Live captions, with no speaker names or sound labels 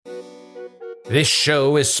This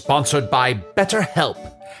show is sponsored by BetterHelp.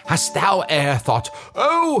 Hast thou e'er thought,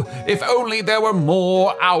 oh, if only there were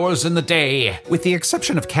more hours in the day? With the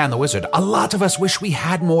exception of Can the Wizard, a lot of us wish we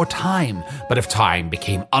had more time. But if time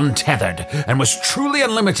became untethered and was truly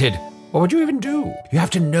unlimited, what would you even do? You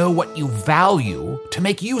have to know what you value to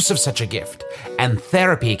make use of such a gift. And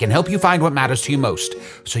therapy can help you find what matters to you most,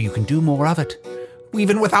 so you can do more of it,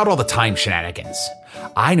 even without all the time shenanigans.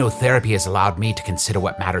 I know therapy has allowed me to consider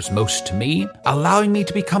what matters most to me, allowing me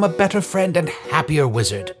to become a better friend and happier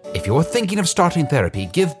wizard. If you're thinking of starting therapy,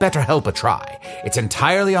 give BetterHelp a try. It's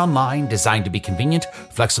entirely online, designed to be convenient,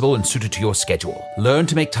 flexible, and suited to your schedule. Learn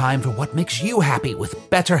to make time for what makes you happy with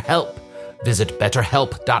BetterHelp. Visit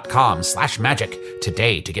betterhelp.com/magic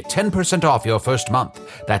today to get 10% off your first month.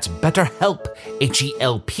 That's BetterHelp,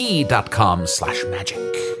 HELP.com/magic.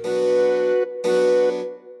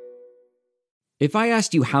 If I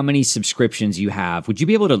asked you how many subscriptions you have, would you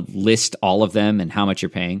be able to list all of them and how much you're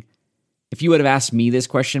paying? If you would have asked me this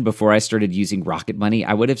question before I started using Rocket Money,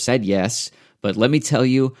 I would have said yes, but let me tell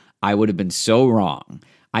you, I would have been so wrong.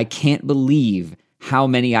 I can't believe how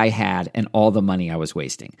many I had and all the money I was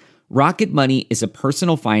wasting. Rocket Money is a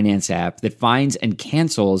personal finance app that finds and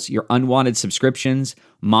cancels your unwanted subscriptions,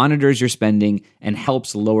 monitors your spending, and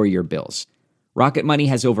helps lower your bills. Rocket Money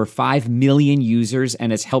has over 5 million users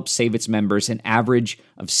and has helped save its members an average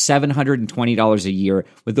of $720 a year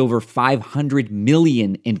with over 500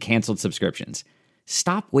 million in canceled subscriptions.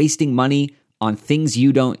 Stop wasting money on things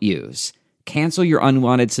you don't use. Cancel your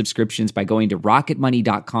unwanted subscriptions by going to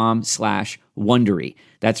rocketmoney.com/Wondery.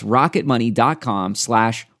 That's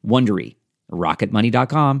rocketmoney.com/Wondery.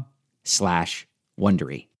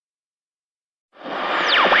 rocketmoney.com/Wondery.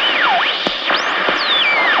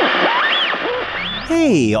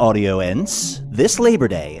 Hey, audio ents. This Labor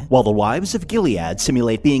Day, while the wives of Gilead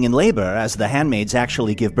simulate being in labor as the handmaids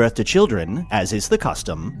actually give birth to children, as is the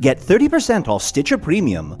custom, get 30% off Stitcher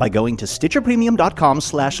Premium by going to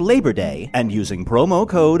stitcherpremium.com/Labor Day and using promo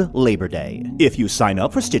code Labor Day. If you sign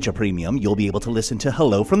up for Stitcher Premium, you'll be able to listen to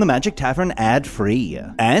Hello from the Magic Tavern ad-free.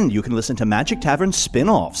 And you can listen to Magic Tavern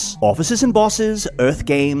spin-offs, Offices and Bosses, Earth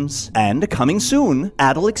Games, and coming soon,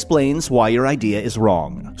 Adel explains why your idea is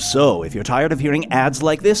wrong. So, if you're tired of hearing ads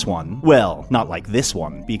like this one, well, not like this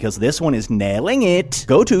one, because this one is nailing it.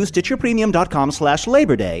 Go to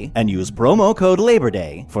stitcherpremium.com/Labor Day and use promo code Labor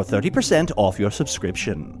Day for 30% off your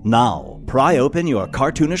subscription. Now, pry open your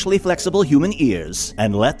cartoonishly flexible human ears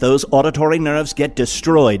and let those auditory nerves get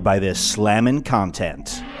destroyed by this slammin'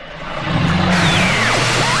 content.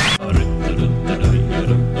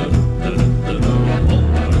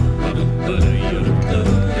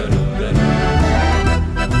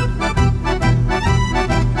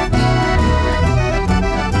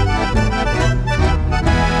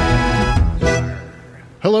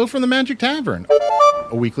 Hello from the Magic Tavern,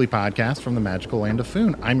 a weekly podcast from the magical land of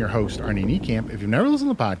Foon. I'm your host, Arnie Niekamp. If you've never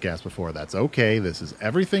listened to the podcast before, that's okay. This is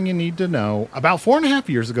everything you need to know. About 4.5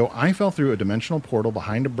 years ago, I fell through a dimensional portal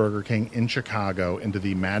behind a Burger King in Chicago into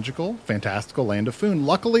the magical, fantastical land of Foon.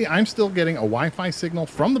 Luckily, I'm still getting a Wi-Fi signal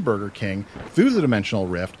from the Burger King through the dimensional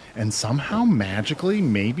rift, and somehow magically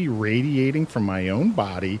maybe radiating from my own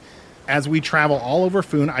body as we travel all over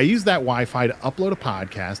Foon. I use that Wi-Fi to upload a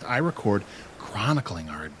podcast I record chronicling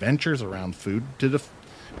our adventures around food. Did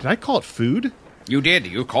I call it food? You did.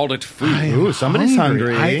 You called it food. Ooh, somebody's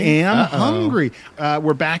hungry. I am hungry.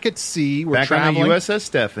 We're back at sea. We're back traveling on the USS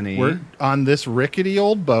Stephanie. We're on this rickety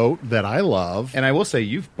old boat that I love. And I will say,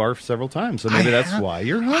 you've barfed several times, so maybe that's why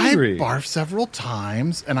you're hungry. I've barfed several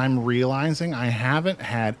times, and I'm realizing I haven't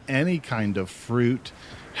had any kind of fruit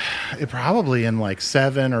probably in like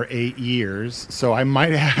 7 or 8 years, so I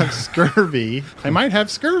might have scurvy.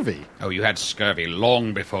 Oh, you had scurvy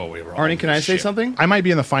long before we were on Arnie, can I say ship. something? I might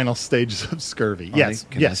be in the final stages of scurvy. Arnie, Yes.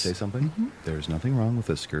 Can I say something? Mm-hmm. There's nothing wrong with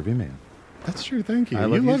a scurvy man. That's true. Thank you. I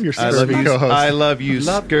love your I scurvy co-host. I love you,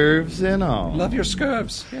 scurvs and all. Love your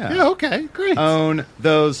scurvs. Yeah, okay, great. Own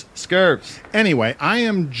those scurvs. Anyway, I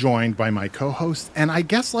am joined by my co-host, and I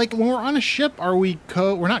guess like when we're on a ship,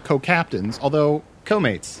 we're not co-captains, although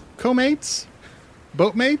Co-mates. co-mates,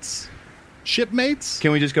 boatmates, shipmates.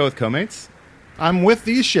 Can we just go with co-mates? I'm with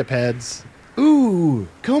these shipheads. Ooh,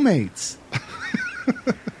 co-mates.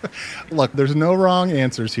 Look, there's no wrong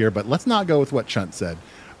answers here, but let's not go with what Chunt said.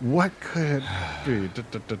 What could it be?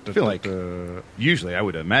 I feel like usually I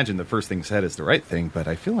would imagine the first thing said is the right thing, but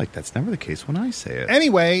I feel like that's never the case when I say it.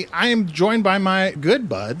 Anyway, I am joined by my good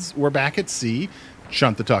buds. We're back at sea.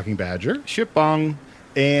 Chunt the Talking Badger. Ship bong.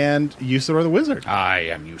 And Usador the Wizard. I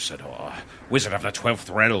am Usador, wizard of the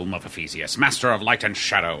 12th realm of Ephesius, master of light and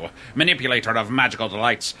shadow, manipulator of magical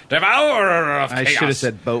delights, devourer of chaos. I should have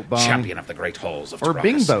said boat bomb. Champion of the great halls of Or Tarakas.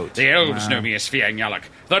 Bing Boat. The elves know me as Fiangyalak.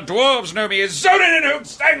 The dwarves know me as Zonin and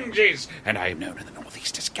Hoogstanges. And I am known in the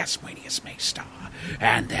northeast as Gaswanius Maystar.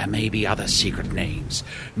 And there may be other secret names.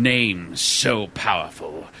 Names so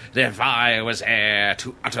powerful that if I was heir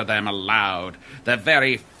to utter them aloud, the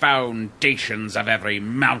very foundations of every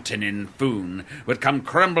mountain in Foon would come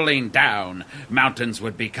crumbling down. Mountains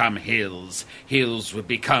would become hills. Hills would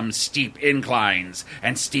become steep inclines.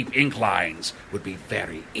 And steep inclines would be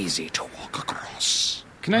very easy to walk across.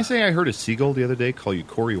 Can I say I heard a seagull the other day call you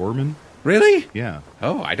Corey Orman? Really? Yeah.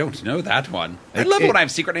 Oh, I don't know that one. I It- love it- when I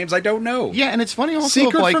have secret names I don't know. Yeah, and it's funny also.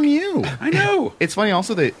 Secret if, like, from you. I know. It's funny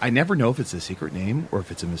also that I never know if it's a secret name or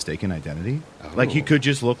if it's a mistaken identity. Like, you could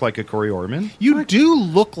just look like a Corey Orman. You do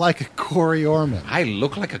look like a Corey Orman. I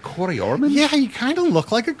look like a Corey Orman? Yeah, you kind of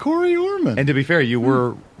look like a Corey Orman. And to be fair, you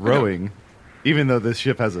were rowing. Even though this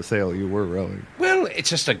ship has a sail, you were rowing. Well,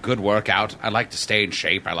 it's just a good workout. I like to stay in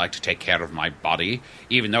shape. I like to take care of my body,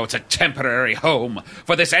 even though it's a temporary home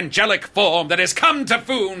for this angelic form that has come to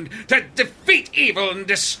Foon to defeat evil and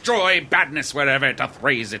destroy badness wherever it doth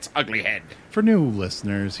raise its ugly head. For new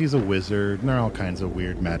listeners, he's a wizard, and there are all kinds of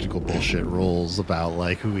weird magical bullshit rules about,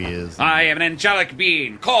 like, who he is. I am an angelic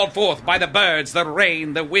being, called forth by the birds, the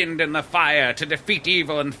rain, the wind, and the fire to defeat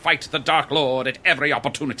evil and fight the Dark Lord at every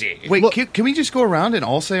opportunity. Wait, Look- can we just go around and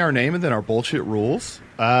all say our name and then our bullshit rules?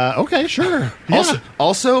 Okay, sure. Yeah.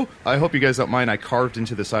 Also, I hope you guys don't mind, I carved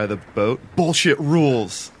into the side of the boat, bullshit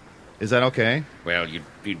rules. Is that okay? Well, you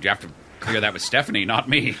have to clear that with Stephanie, not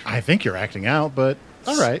me. I think you're acting out, but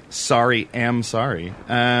all right. Sorry, am sorry.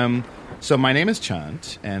 So my name is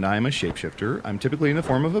Chant, and I'm a shapeshifter. I'm typically in the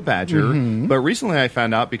form of a badger, but recently I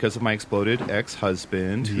found out because of my exploded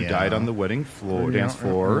ex-husband who Yeah. died on the wedding dance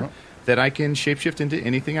floor, that I can shapeshift into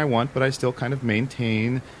anything I want, but I still kind of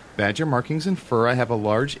maintain badger markings and fur. I have a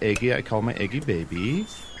large eggie I call my eggie baby.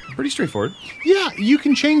 Pretty straightforward. Yeah, you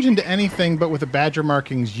can change into anything, but with the badger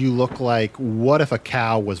markings, you look like, what if a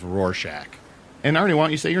cow was Rorschach? And Arnie, why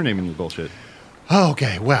don't you say your name in your bullshit?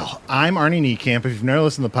 Okay, well, I'm Arnie Niekamp. If you've never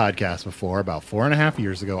listened to the podcast before, about 4.5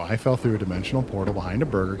 years ago, I fell through a dimensional portal behind a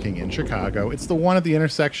Burger King in Chicago. It's the one at the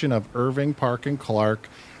intersection of Irving, Park, and Clark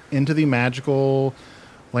into the magical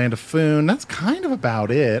land of Foon. That's kind of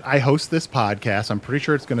about it. I host this podcast. I'm pretty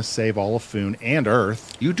sure it's going to save all of Foon and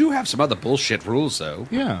Earth. You do have some other bullshit rules, though.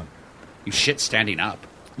 Yeah. You shit standing up.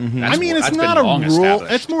 I mean, it's not a rule.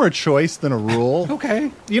 It's more a choice than a rule.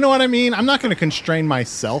 Okay. You know what I mean? I'm not going to constrain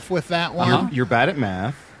myself with that one. You're bad at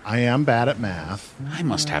math. I am bad at math. I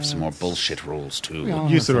must have some more bullshit rules, too.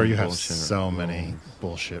 Usador, you have bullshit so many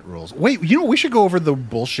bullshit rules. Wait, you know, we should go over the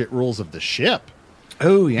bullshit rules of the ship.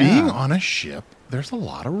 Oh, yeah. Being on a ship, there's a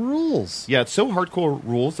lot of rules. Yeah, it's so hardcore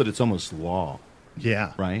rules that it's almost law,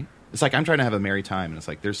 Yeah. right? It's like I'm trying to have a merry time, and it's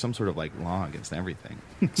like there's some sort of like law against everything.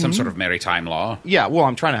 Some sort of maritime law. Yeah, well,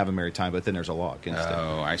 I'm trying to have a merry time, but then there's a law against it.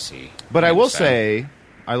 Oh, I see. But I will understand. say,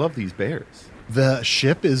 I love these bears. The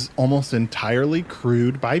ship is almost entirely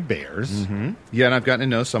crewed by bears. Yeah, and I've gotten to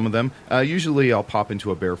know some of them. Usually I'll pop into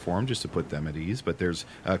a bear form just to put them at ease, but there's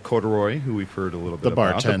Corduroy, who we've heard a little bit The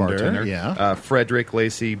about. bartender, yeah. Frederick,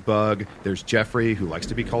 Lacey, Bug. There's Jeffrey, who likes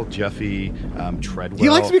to be called Jeffy. Treadwell. He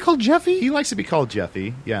likes to be called Jeffy? He likes to be called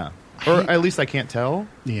Jeffy, yeah. Or at least I can't tell.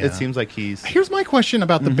 Yeah. It seems like he's... Here's my question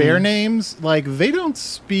about the bear names. Like, they don't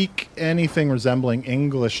speak anything resembling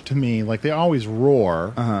English to me. Like, they always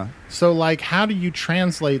roar. Uh-huh. So, like, how do you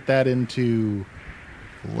translate that into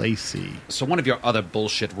Lacey? So one of your other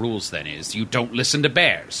bullshit rules, then, is you don't listen to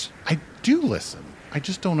bears. I do listen. I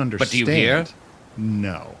just don't understand. But do you hear?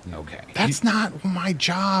 No. Okay. That's not my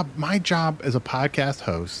job. My job as a podcast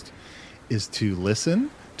host is to listen,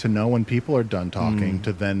 to know when people are done talking,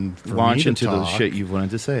 to then for launch me to into the talk. shit you've wanted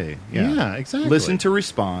to say. Yeah, exactly. Listen to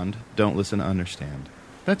respond. Don't listen to understand.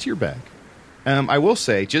 That's your bag. I will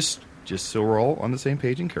say, just so we're all on the same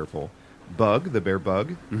page and careful, Bug, the bear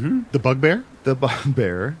bug, The bugbear? the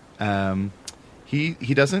bugbear,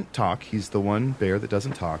 he doesn't talk. He's the one bear that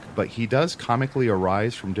doesn't talk, but he does comically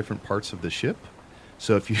arise from different parts of the ship.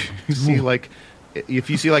 So if you see like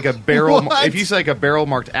a barrel, What? if you see like a barrel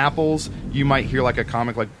marked apples, you might hear like a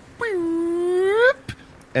comic like,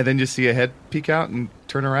 and then just see a head peek out and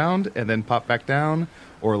turn around and then pop back down,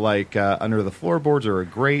 or like under the floorboards or a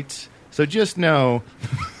grate. So just know,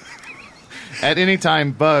 at any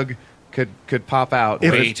time, Bug could pop out.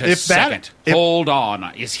 Wait a if that- second. if- Hold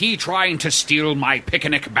on. Is he trying to steal my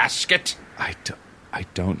picnic basket? I don't. I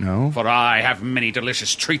don't know. For I have many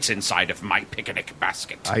delicious treats inside of my picnic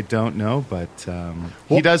basket. I don't know, but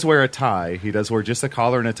he does wear a tie. He does wear just a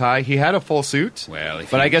collar and a tie. He had a full suit, Well,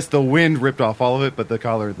 but I guess the wind ripped off all of it, but the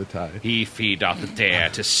collar and the tie. If he doth dare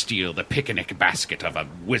to steal the picnic basket of a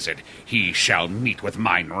wizard, he shall meet with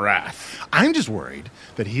mine wrath. I'm just worried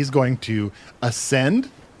that he's going to ascend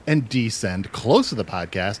and descend close to the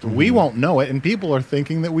podcast. We won't know it, and people are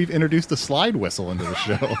thinking that we've introduced a slide whistle into the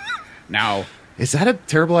show. Now, Is that a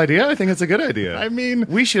terrible idea? I think it's a good idea. I mean,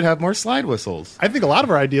 we should have more slide whistles. I think a lot of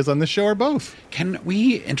our ideas on this show are both. can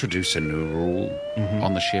we introduce a new rule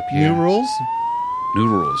on the ship here? New rules? New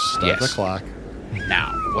rules, Start yes. the clock.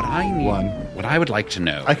 Now, what I would like to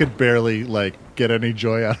know, I could barely, get any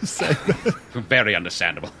joy out of saying that. very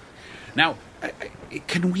understandable. Now,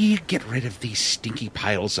 can we get rid of these stinky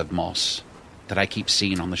piles of moss that I keep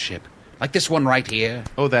seeing on the ship? Like this one right here.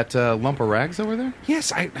 Oh, that lump of rags over there?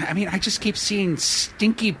 Yes, I mean, I just keep seeing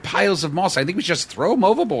stinky piles of moss. I think we should just throw them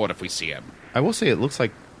overboard if we see them. I will say it looks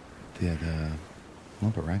like the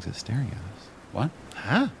lump of rags is staring at us. What?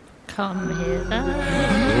 Huh? Come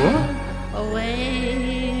hither,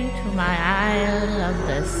 away to my isle of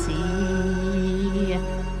the sea.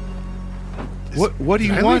 What do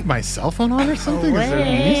you Did I want? leave my cell phone on or something? Is there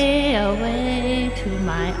music? Away to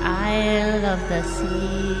my isle of the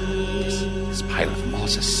sea. This pile of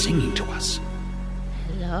moss is singing to us.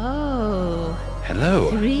 Hello, Hello.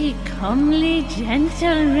 3 comely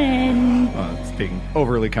gentlemen, Oh, it's being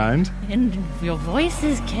overly kind. and your voice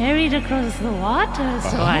is carried across the water,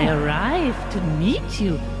 so I arrived to meet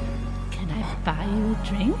you. Can I buy you a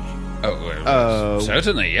drink? Oh,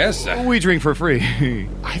 certainly, yes. We drink for free.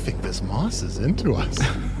 I think this moss is into us.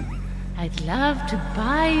 I'd love to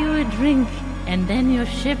buy you a drink, and then your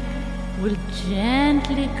ship will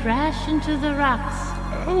gently crash into the rocks.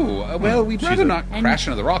 Oh, well, we'd rather not And- crash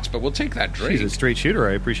into the rocks, but we'll take that drink. She's a straight shooter.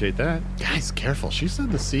 I appreciate that. Guys, careful. She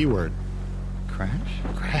said the C word. Crash?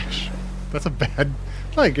 Crash. That's a bad...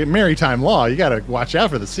 in maritime law, you gotta watch out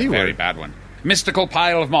for the C Very word. bad one. Mystical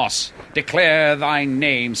pile of moss, declare thy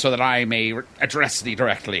name so that I may address thee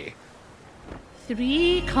directly.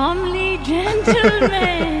 3 comely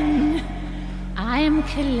gentlemen. I am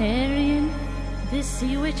Calarian, the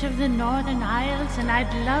sea witch of the Northern Isles, and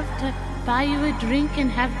I'd love to buy you a drink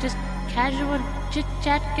and have just casual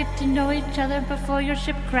chit-chat, get to know each other before your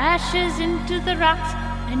ship crashes into the rocks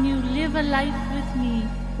and you live a life with me.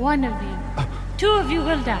 One of you. 2 of you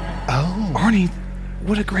will die. Oh. Arnie,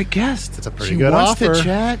 what a great guest. It's a pretty she good wants offer. to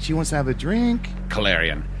chat. She wants to have a drink.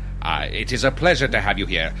 Calarian, it is a pleasure to have you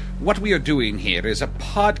here. What we are doing here is a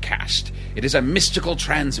podcast. It is a mystical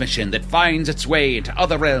transmission that finds its way into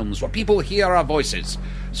other realms where people hear our voices.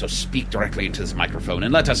 So speak directly into this microphone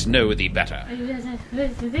and let us know thee better.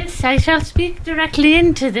 This, I shall speak directly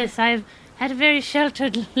into this. I've had a very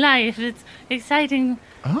sheltered life. It's exciting.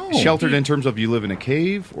 Oh. Sheltered in terms of you live in a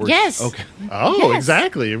cave? Or Yes. Okay. Oh, Yes.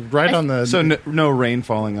 exactly. Right on the... So no rain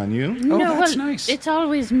falling on you? No, that's well, nice. It's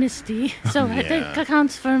always misty, so I think Yeah.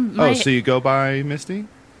 accounts for my... Oh, so you go by Misty?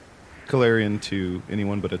 Calarian to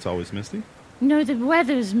anyone, but it's always Misty? No, the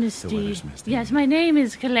weather's misty. The weather's misty. Yes, my name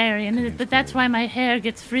is Calarian, but that's why my hair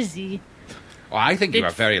gets frizzy. Oh, I think you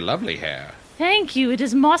have It's- very lovely hair. Thank you. It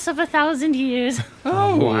is moss of 1,000 years.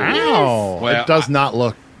 Oh, Wow. Well, it does not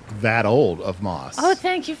look that old of moss. Oh,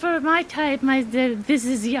 thank you for my type. This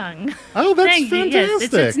is young. Oh, that's Thank you. Yes,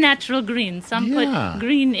 it's fantastic. natural green. Some Yeah. put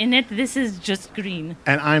green in it. This is just green.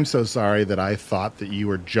 And I'm so sorry that I thought that you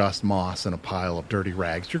were just moss in a pile of dirty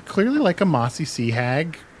rags. You're clearly like a mossy sea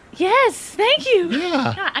hag. Yes, thank you.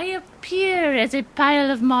 Yeah. I appear as a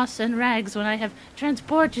pile of moss and rags when I have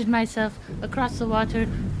transported myself across the water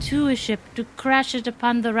to a ship to crash it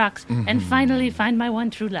upon the rocks and finally find my one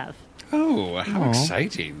true love. Oh, how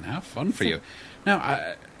exciting. How fun for you. Now,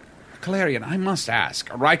 Calarian, I must ask,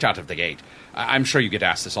 right out of the gate, I'm sure you get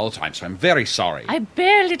asked this all the time, so I'm very sorry. I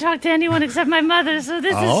barely talk to anyone except my mother, so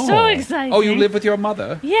this is so Oh. exciting. Oh, you live with your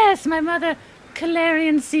mother? Yes, my mother,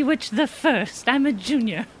 Calarian Sea Witch the First. I'm a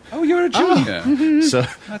junior. Oh, you're a junior. So,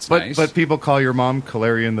 That's but, nice. But people call your mom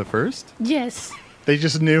Calarian the First? Yes. They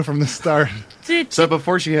just knew from the start. So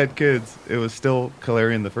before she had kids, it was still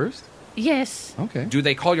Calarian the First? Yes. Okay. Do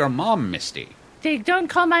they call your mom Misty? They don't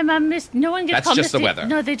call my mom Miss. No one gets That's called just the Misty. weather.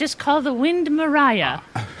 No, they just call the wind Mariah.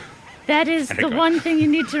 That is Very the good. one thing you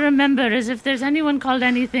need to remember is if there's anyone called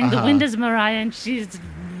anything, the wind is Mariah, and she's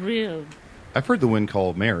real. I've heard the wind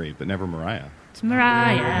call Mary, but never Mariah. It's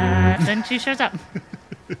Mariah. Then she shows up.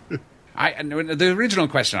 The original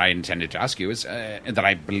question I intended to ask you is, that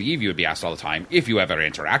I believe you would be asked all the time, if you ever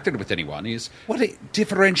interacted with anyone, is what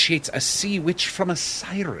differentiates a sea witch from a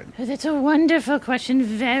siren? That's a wonderful question.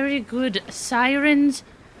 Very good. Sirens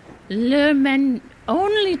lure men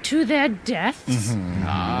only to their deaths.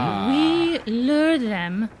 We lure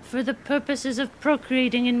them for the purposes of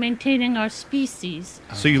procreating and maintaining our species.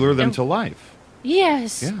 So you lure them to life.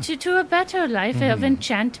 Yes, Yeah. to a better life of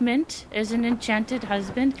enchantment as an enchanted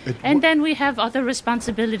husband. And then we have other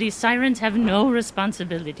responsibilities. Sirens have no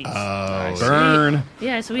responsibilities. Burn.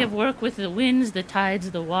 Yes, we have work with the winds, the tides,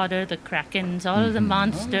 the water, the krakens, all of the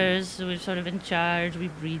monsters. We're sort of in charge. We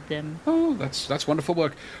breed them. Oh, that's wonderful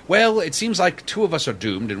work. Well, it seems like two of us are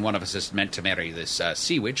doomed, and one of us is meant to marry this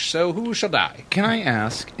sea witch, so who shall die? Can I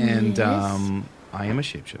ask, and Yes. I am a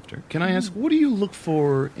shapeshifter, can I ask, what do you look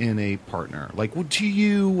for in a partner? Like,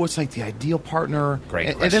 what's like the ideal partner? Great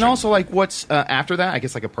And question. then also, like, what's, after that, I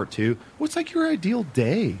guess like a part two, what's like your ideal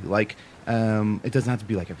day? Like, it doesn't have to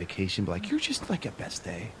be like a vacation, but like, you're just like a best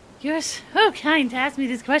day. You're so kind to ask me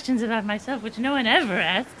these questions about myself, which no one ever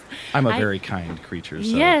asks. I'm a I- very kind creature, so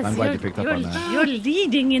Yes, I'm glad you're- you picked up you're- on that. You're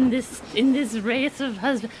leading in this race of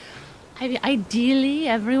husbands. Ideally,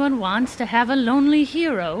 everyone wants to have a lonely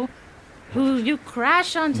hero who you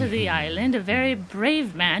crash onto the island, a very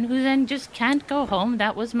brave man who then just can't go home.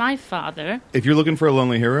 That was my father. If you're looking for a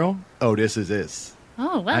lonely hero, Otis is it.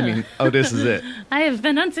 Oh, well. I mean, Otis is it. I have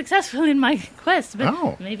been unsuccessful in my quest, but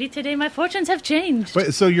Oh. maybe today my fortunes have changed.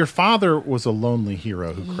 But so your father was a lonely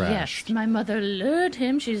hero who crashed. Yes, my mother lured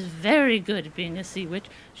him. She's very good at being a sea witch.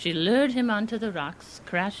 She lured him onto the rocks,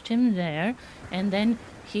 crashed him there, and then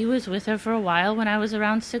he was with her for a while. When I was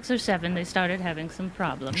around 6 or 7, they started having some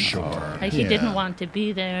problems. Sure. Like he Yeah. didn't want to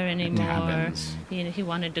be there anymore. happens. He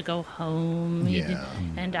wanted to go home. Yeah.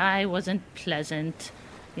 And I wasn't pleasant.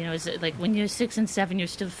 You know, it's like when you're 6 and 7, you're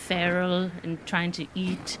still feral and trying to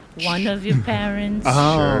eat one of your parents.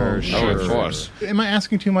 Oh, Oh, of course. Am I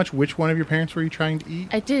asking too much? Which one of your parents were you trying to eat?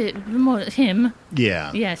 I did more him.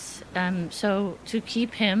 Yeah. Yes. So to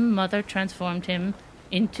keep him, mother transformed him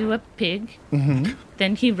into a pig. Mm-hmm.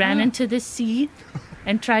 Then he ran into the sea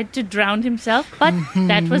and tried to drown himself, but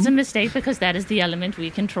that was a mistake because that is the element we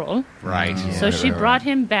control. Right. So she brought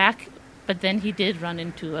him back, but then he did run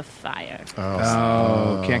into a fire.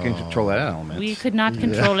 Oh, can't control that element. We could not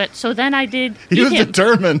control it. So then I did He eat was him.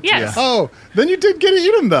 determined. Yes. Oh, then you did get to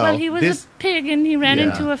eat him, though. Well, he was This- a pig and he ran Yeah.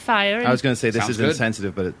 into a fire. And I was going to say this Sounds is good.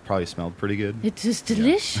 insensitive, but it probably smelled pretty good. it was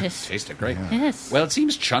delicious. Tasted great. Yes. Well, it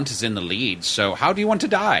seems Chunt is in the lead, so how do you want to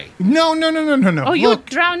die? No. Oh, you're Look,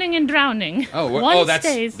 drowning and drowning. One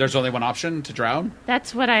stays. There's only one option, to drown?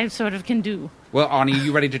 That's what I sort of can do. Well, Arnie,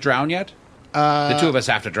 you ready to drown yet? The two of us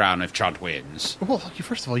have to drown if Chunt wins. well,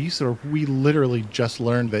 first of all, we literally just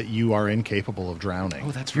learned that you are incapable of drowning.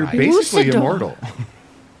 Oh, that's You're right. basically Usador. immortal.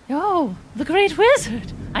 Oh, the great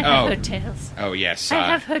wizard. I have Oh. heard tales. Oh, yes. I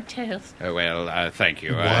have heard tales. Oh, well, thank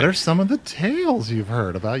you. What are some of the tales you've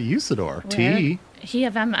heard about Usador? Tea?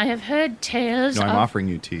 I have heard tales No, I'm of... offering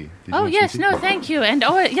you tea. Did you Oh, want yes, some tea? no, thank you. And,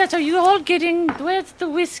 yes, are you all getting... Where's the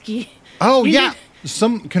whiskey? Oh, We yeah.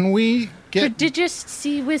 need Can we get... prodigious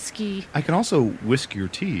sea whiskey. I can also whisk your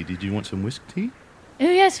tea. Did you want some whisk tea? Oh,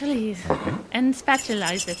 yes, please. And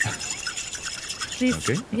spatulize it. Please.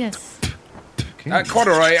 Okay. Yes. Okay.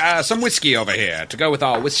 Corduroy, some whiskey over here to go with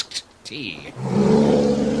our whisked tea.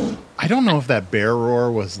 I don't know if that bear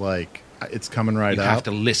roar was like, it's coming right You up. have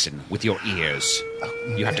to listen with your ears.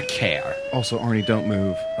 You have to care. Also, Arnie, don't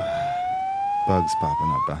move. Bugs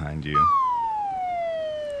popping up behind you.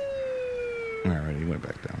 Alright, he went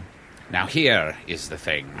back down. Now, here is the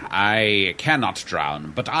thing. I cannot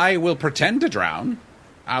drown, but I will pretend to drown.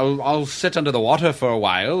 I'll sit under the water for a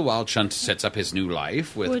while Chunt sets up his new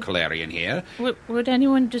life with Would- Calarian here. Would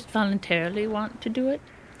anyone just voluntarily want to do it?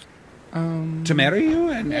 To marry you?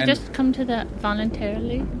 And Just come to that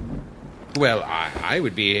voluntarily? well, I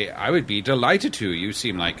would be delighted to. You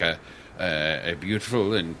seem like a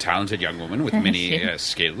beautiful and talented young woman with Thank many you.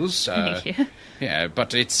 skills. Thank you. Yeah,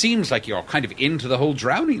 but it seems like you're kind of into the whole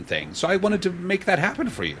drowning thing, so I wanted to make that happen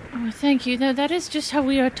for you. Oh, thank you. That is just how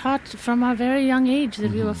we are taught from our very young age that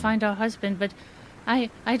we will find our husband. But I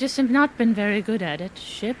just have not been very good at it.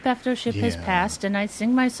 Ship after ship has Yeah. passed, and I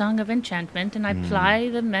sing my song of enchantment, and I ply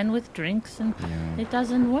the men with drinks, and it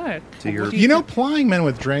doesn't work. So you're, You know, plying men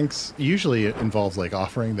with drinks usually involves like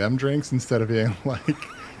offering them drinks instead of being like,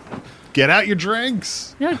 get out your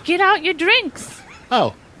drinks. No, get out your drinks.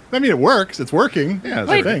 Oh, I mean, it works. It's working. Yeah, I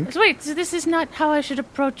Wait, think. so this is not how I should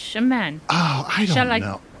approach a man. Oh, I don't Shall I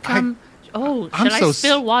know. come? Oh, I'm shall so I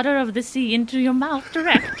spill water of the sea into your mouth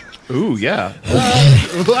direct? ooh, yeah.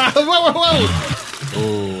 Whoa, whoa,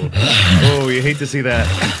 whoa. you hate to see that.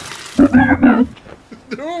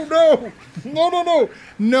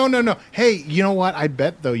 No. Hey, you know what? I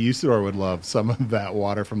bet, though, Usador would love some of that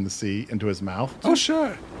water from the sea into his mouth. Oh,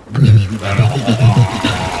 sure.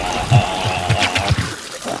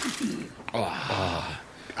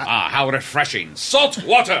 How refreshing. Salt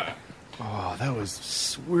water! Oh, that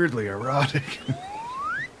was weirdly erotic.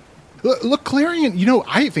 Look, Clarion,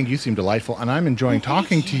 I think you seem delightful, and I'm enjoying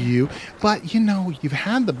talking to you. But, you've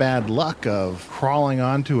had the bad luck of crawling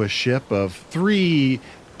onto a ship of 3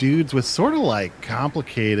 dudes with sort of like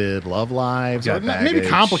complicated love lives. Got Maybe baggage.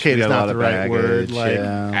 complicated We is got a not lot the of right word. baggage,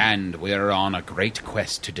 yeah. And we're on a great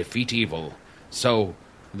quest to defeat evil. So,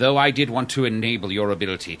 though I did want to enable your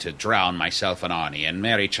ability to drown myself and Arnie and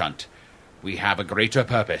Mary Chunt, we have a greater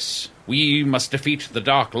purpose. We must defeat the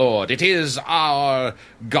Dark Lord. It is our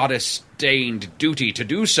goddess-stained duty to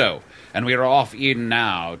do so. And we're off even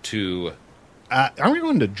now to... Aren't we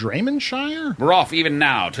going to Draymanshire? We're off even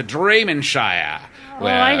now to Draymanshire. Oh,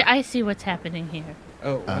 I see what's happening here.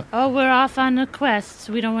 Oh, we're off on a quest.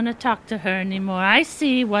 We don't want to talk to her anymore. I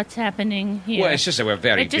see what's happening here. Well, it's just that we're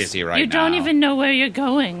very busy right now. You don't even know where you're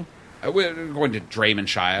going. We're going to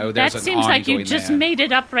Draymanshire. There's That seems like you just made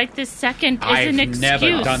it up right this second as I've an excuse.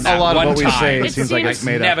 never done that A lot of one what we time. say It seems like seems- it's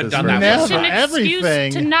made never up. done this that version. It's an excuse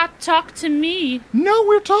everything. to not talk to me. No,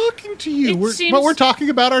 we're talking to you. It seems- But we're talking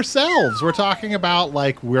about ourselves. We're talking about,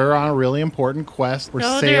 we're on a really important quest. We're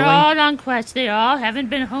No, sailing. they're all on quest. They all haven't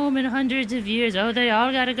been home in hundreds of years. Oh, they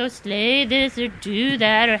all gotta go slay this or do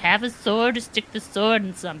that or have a sword or stick the sword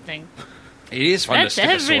in something. It is fun That's to stick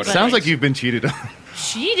a sword. everybody. Sounds like you've been cheated on.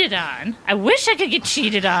 Cheated on? I wish I could get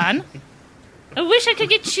cheated on. I wish I could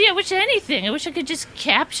get cheated. I wish anything. I wish I could just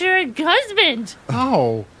capture a husband.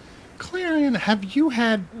 Oh, Clarion,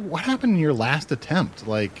 what happened in your last attempt?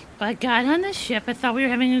 I got on the ship. I thought we were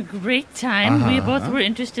having a great time. We both were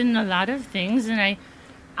interested in a lot of things, and I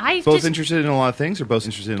Both just... interested in a lot of things, or both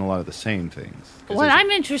interested in a lot of the same things? 'Cause Well, there's- I'm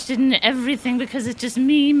interested in everything because it's just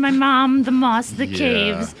me, my mom, the moss, the Yeah.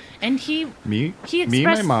 caves, and he Me, he me,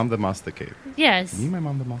 my expressed- mom, the moss, the cave. yes. Me, my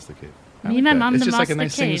mom, the moss, the cave. I Me, like my that. mom, it's the just like moss, a the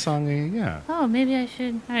nice cave. sing-songy, yeah. Oh, maybe I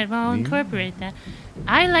should. All right, well, I'll Me? incorporate that.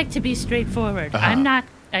 I like to be straightforward.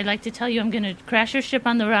 I like to tell you I'm going to crash your ship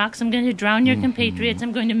on the rocks. I'm going to drown your compatriots.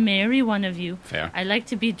 I'm going to marry one of you. Fair. I like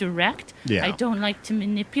to be direct. Yeah. I don't like to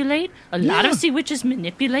manipulate. A lot of sea witches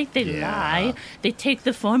manipulate. They lie. They take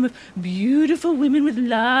the form of beautiful women with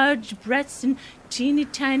large breasts and teeny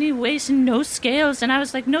tiny waists and no scales. And I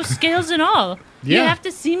was like, no scales at all. You Yeah. have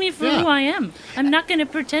to see me for Yeah. who I am. I'm not going to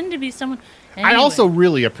pretend to be someone. I Anyway. also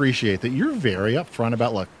really appreciate that you're very upfront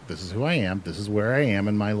about, look, this is who I am, this is where I am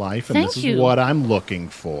in my life, and Thank this is you. what I'm looking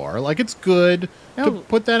for. It's good to No.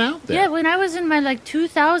 put that out there. Yeah, when I was in my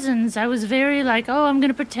 2000s, I was very I'm going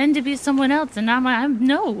to pretend to be someone else, and now I'm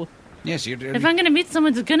no. Yes, If I'm going to meet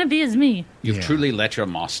someone, it's going to be as me. you've Yeah. truly let your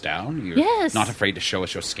moss down. You're Yes. not afraid to show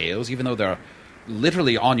us your scales, even though they're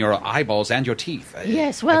literally on your eyeballs and your teeth.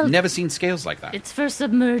 Yes, well- I've never seen scales like that. It's for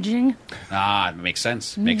submerging. It makes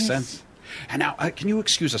sense. Makes Yes. sense. And now, can you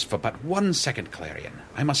excuse us for but 1 second, Clarion?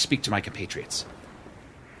 I must speak to my compatriots.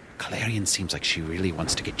 Clarion seems like she really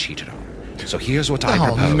wants to get cheated on. So here's what I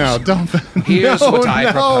propose. no, don't. Here's no, what I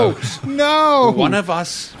no, propose. No. One of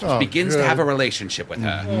us begins to good. have a relationship with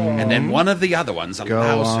her, and then one of the other ones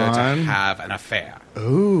allows her on. to have an affair.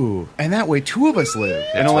 Ooh. And that way 2 of us live,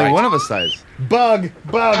 and That's only right. one of us dies. Bug,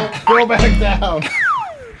 go back down.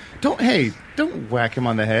 Don't whack him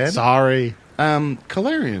on the head. Sorry.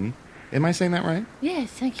 Calarian, am I saying that right? Yes,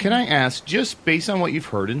 thank you. Can I ask, just based on what you've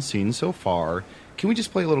heard and seen so far, can we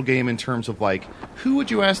just play a little game in terms of who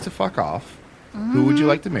would you ask to fuck off? Who would you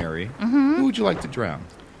like to marry? Who would you like to drown?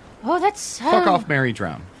 Oh, that's... Fuck off, marry,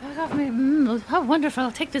 drown. Fuck off me. How wonderful.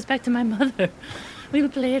 I'll take this back to my mother. We'll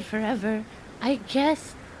play it forever. I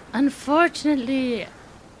guess, unfortunately,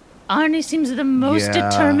 Arnie seems the most Yeah,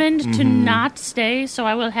 determined to not stay, so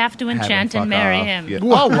I will have to enchant fuck and marry off. him. Yeah.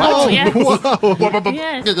 Whoa, Oh, yes.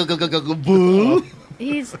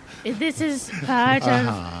 Yes. This is part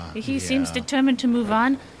of... He seems determined to move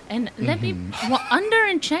on. And let me... Well, under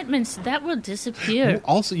enchantments, that will disappear.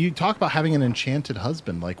 Also, you talk about having an enchanted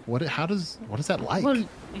husband. What is that like? Well,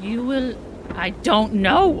 you will... I don't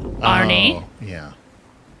know, Arnie. Oh, yeah.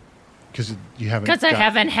 Because you haven't. Because I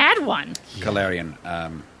haven't had one.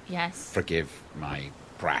 Calarian, Yes. forgive my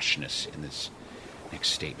brashness in this next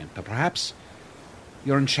statement, but perhaps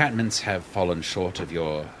your enchantments have fallen short of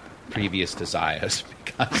your previous desires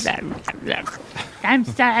because...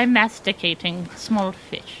 I'm masticating small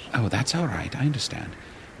fish. Oh, that's all right. I understand.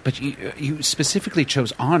 But you specifically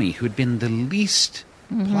chose Arnie, who had been the least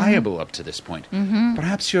pliable up to this point.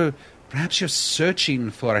 Perhaps your Perhaps you're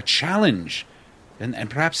searching for a challenge, and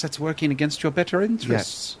perhaps that's working against your better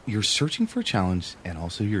interests. Yes, you're searching for a challenge, and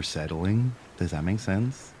also you're settling. Does that make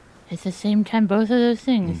sense? At the same time, both of those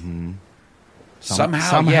things. Mm-hmm.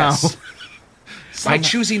 Somehow, yes. By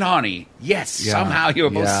choosing Arnie, yes, somehow you're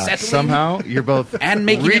both settling. Somehow you're both and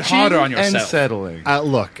making it harder on yourself. And settling.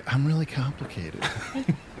 Look, I'm really complicated.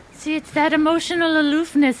 See, it's that emotional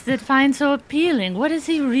aloofness that finds so appealing. What is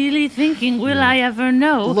he really thinking? Will I ever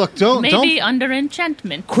know? Look, Maybe under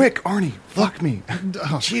enchantment. Quick, Arnie, fuck me.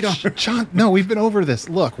 Cheat on her. John, no, we've been over this.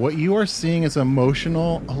 Look, what you are seeing as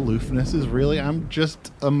emotional aloofness is really, I'm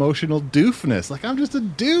just emotional doofness. Like, I'm just a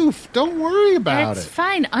doof. Don't worry about That's it.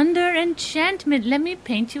 fine. Under enchantment. Let me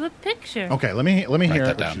paint you a picture. Okay, let me hear Write it.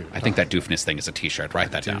 that down. I think that doofness thing is a T-shirt.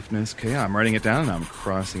 Write that down. Doofness. Okay, I'm writing it down and I'm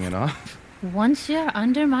crossing it off. Once you're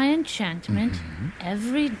under my enchantment,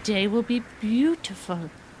 every day will be beautiful.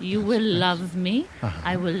 You will love me.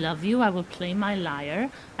 I will love you. I will play my lyre.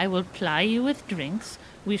 I will ply you with drinks.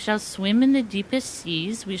 We shall swim in the deepest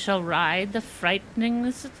seas. We shall ride the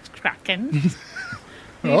frighteningest kraken.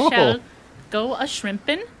 We shall go a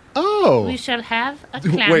shrimpin'. Oh. We shall have a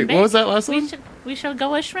clam Wait, bake. what was that last one? We shall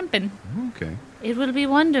go a shrimpin'. Okay. It will be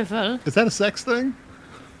wonderful. Is that a sex thing?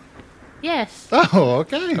 Yes. Oh,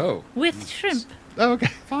 okay. Oh, With shrimp. Oh, okay.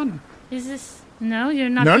 fun. Is this... No, you're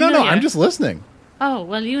not No, familiar. I'm just listening. Oh,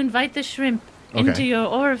 well, you invite the shrimp Okay. into your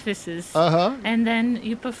orifices. Uh-huh. And then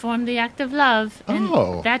you perform the act of love. And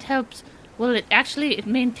Oh. that helps. Well, it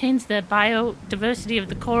maintains the biodiversity of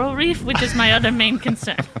the coral reef, which is my other main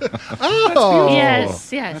concern. Oh. Yes.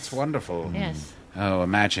 That's wonderful. Yes. Oh,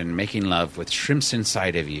 imagine making love with shrimps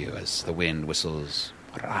inside of you as the wind whistles.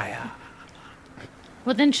 Raya.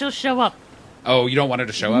 Well, then she'll show up. Oh, you don't want her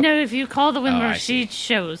to show up? No, if you call the I Windrush, she see.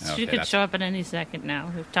 shows. Okay, She could that's- show up at any second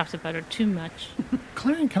now. We've talked about her too much.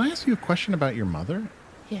 Clarion, can I ask you a question about your mother?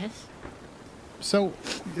 Yes. So,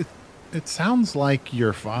 it sounds like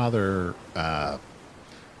your father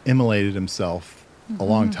immolated himself a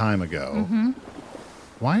long time ago.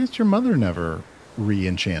 Why is your mother never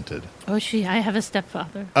re-enchanted? Oh, I have a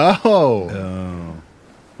stepfather, Oh.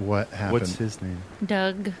 What happened? What's his name?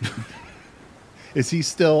 Doug. Is he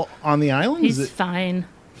still on the island? He's Is it- fine.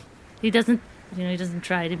 He doesn't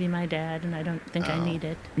try to be my dad, and I don't think I need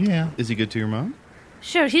it. Yeah. Is he good to your mom?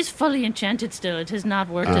 Sure, he's fully enchanted still. It has not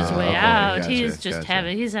worked his way okay, out. gotcha, He's just gotcha.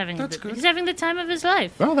 he's having the time of his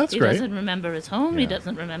life. Oh, that's he great. He doesn't remember his home. He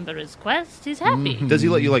doesn't remember his quest. He's happy. Does he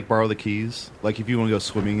let you, like, borrow the keys? Like, if you want to go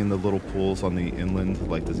swimming in the little pools on the inland,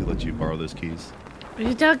 like, does he let you borrow those keys?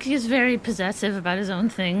 Doug is very possessive about his own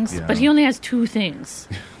things, Yeah. but he only has 2 things.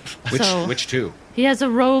 Which two? He has a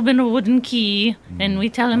robe and a wooden key, and we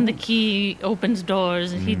tell him the key opens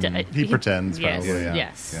doors. And He pretends, yes, probably, yeah.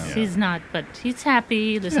 Yes, Yeah. he's not, but he's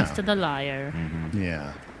happy. He listens Yeah. to the lyre.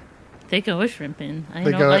 Yeah. They go a shrimping. I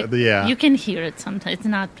They know, go- like, yeah. You can hear it sometimes. It's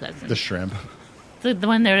not pleasant. The shrimp. the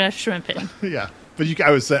when they're shrimping. Yeah. But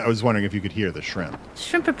I was wondering if you could hear the shrimp.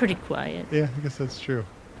 Shrimp are pretty quiet. Yeah, I guess that's true.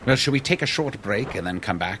 Well, should we take a short break and then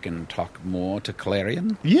come back and talk more to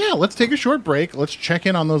Clarion? Yeah, let's take a short break. Let's check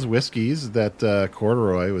in on those whiskeys that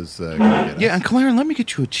Corduroy was going to get us. Yeah, and Clarion, let me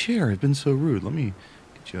get you a chair. I've been so rude. Let me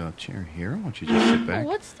get you a chair here. Why don't you just sit Oh, back?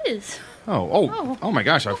 what's this? Oh my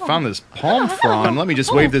gosh, I found this palm frond. Let me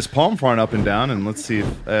just wave this palm frond up and down, and let's see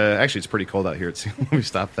if... actually, it's pretty cold out here. Let me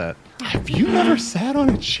stop that. Have you never sat on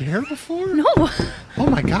a chair before? No. Oh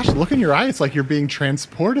my gosh, look in your eye. It's like you're being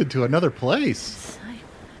transported to another place.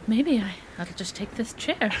 Maybe I'll just take this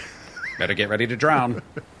chair. Better get ready to drown.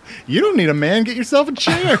 You don't need a man. Get yourself a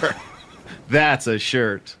chair. That's a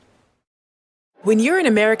shirt. When you're an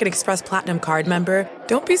American Express Platinum card member,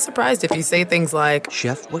 don't be surprised if you say things like,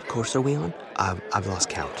 Chef, what course are we on? I've lost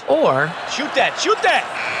count. or, Shoot that!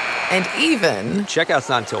 and even, Checkout's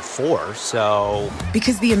not until 4, so...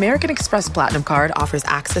 because the American Express Platinum Card offers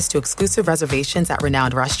access to exclusive reservations at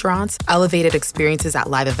renowned restaurants, elevated experiences at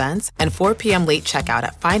live events, and 4 p.m. late checkout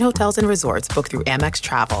at fine hotels and resorts booked through Amex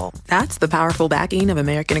Travel. That's the powerful backing of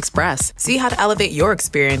American Express. See how to elevate your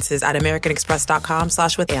experiences at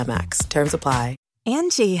americanexpress.com/withAmex. Terms apply.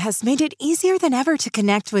 Angie has made it easier than ever to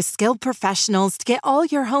connect with skilled professionals to get all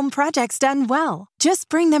your home projects done well. Just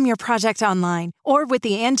bring them your project online or with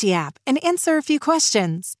the Angie app and answer a few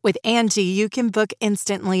questions. With Angie, you can book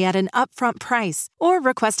instantly at an upfront price or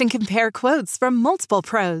request and compare quotes from multiple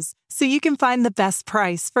pros so you can find the best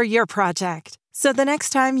price for your project. So the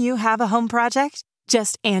next time you have a home project,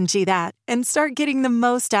 just Angie that and start getting the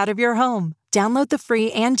most out of your home. Download the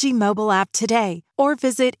free Angie mobile app today or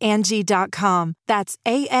visit Angie.com. That's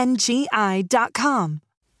ANGI.com.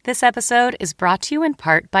 This episode is brought to you in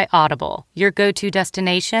part by Audible, your go-to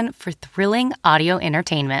destination for thrilling audio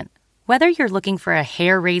entertainment. Whether you're looking for a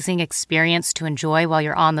hair-raising experience to enjoy while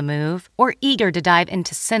you're on the move or eager to dive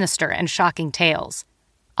into sinister and shocking tales,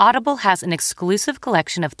 Audible has an exclusive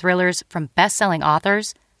collection of thrillers from best-selling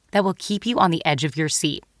authors that will keep you on the edge of your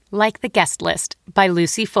seat, like The Guest List by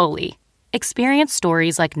Lucy Foley. Experience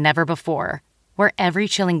stories like never before, where every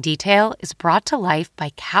chilling detail is brought to life by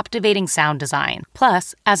captivating sound design.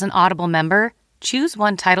 Plus, as an Audible member, choose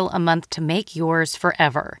one title a month to make yours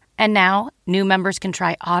forever. And now, new members can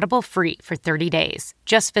try Audible free for 30 days.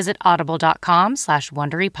 Just visit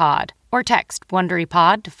audible.com/WonderyPod or text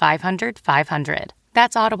WonderyPod to 500-500.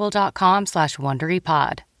 That's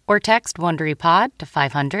audible.com/WonderyPod or text WonderyPod to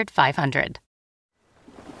 500-500.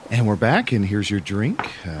 And we're back, and here's your drink.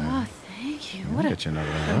 Thank you. What Get you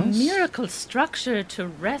another one a of those. miracle structure to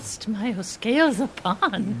rest my scales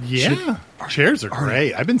upon. Yeah. Chairs are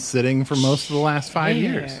great. I've been sitting for most of the last 5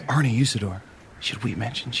 years. Arnie Usador, should we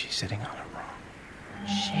mention she's sitting on a rock?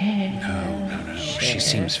 No. She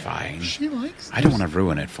seems fine. She likes I don't want to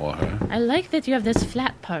ruin it for her. I like that you have this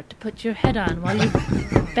flat part to put your head on while you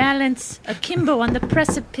balance akimbo on the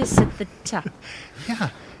precipice at the top. Yeah,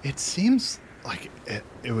 it seems like it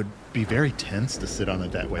would be very tense to sit on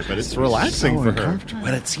it that way, but it's relaxing so for her. uncomfortable.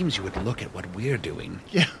 Well, it seems you would look at what we're doing.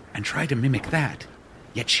 Yeah. And try to mimic that.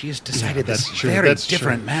 Yet she has decided that's this true. very That's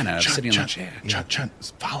different true. manner of Chun, sitting Chun, on a chair. Chun,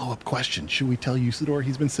 follow-up question. Should we tell Usador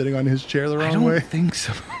he's been sitting on his chair the I wrong don't way? think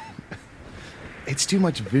so. It's too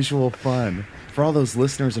much visual fun. For all those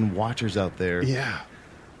listeners and watchers out there, Yeah.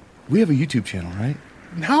 we have a YouTube channel, right?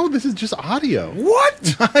 No, this is just audio.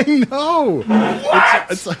 What? I know.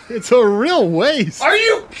 What? It's a real waste. Are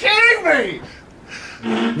you kidding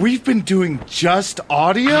me? We've been doing just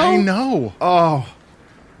audio? I know. Oh.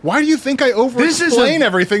 Why do you think I This is over-explain a-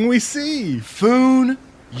 everything we see? Foon,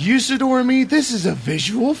 Usador, and me, this is a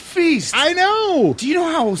visual feast. I know. Do you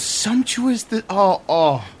know how sumptuous the...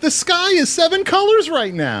 Oh. The sky is 7 colors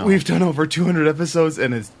right now. We've done over 200 episodes,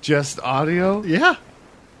 and it's just audio? Yeah.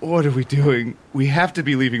 What are we doing? We have to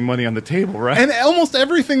be leaving money on the table, right? And almost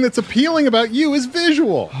everything that's appealing about you is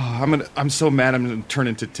visual. I'm so mad I'm going to turn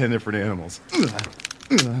into 10 different animals.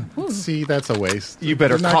 See, that's a waste. You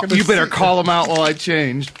better We're not gonna see- call them out while I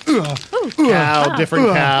change. Cow, different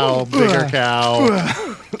cow, bigger cow.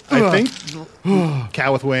 I think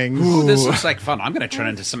cow with wings. Ooh, this looks like fun. I'm going to turn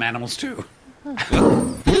into some animals, too.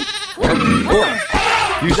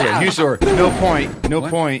 Usador, no point. No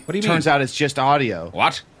What? point. What do you Turns mean? out it's just audio.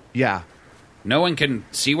 What? Yeah. No one can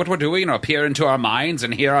see what we're doing or peer into our minds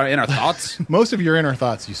and hear our inner thoughts? Most of your inner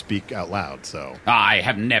thoughts you speak out loud, so. I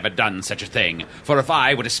have never done such a thing. For if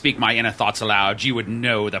I were to speak my inner thoughts aloud, you would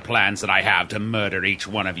know the plans that I have to murder each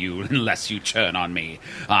one of you unless you turn on me.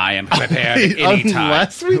 I am prepared at any time.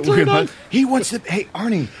 Unless we turn on? He wants to... Hey,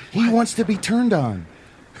 Arnie, he wants to be turned on.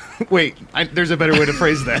 Wait, there's a better way to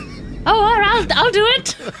phrase that. Oh, all right, I'll do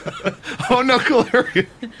it. Oh, no, Clary.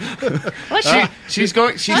 She's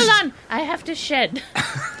going... Hold on, I have to shed.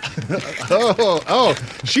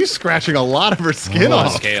 She's scratching a lot of her skin A lot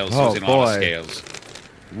off. of scales. Oh, Using a lot of boy. scales.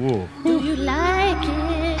 Whoa. Do you like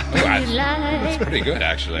it? Do you like It's pretty good,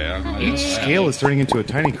 actually. Each scale is turning into a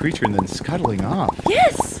tiny creature and then scuttling off.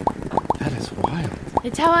 Yes! That is wild.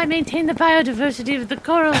 It's how I maintain the biodiversity of the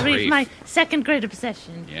coral reef, Reef. my second great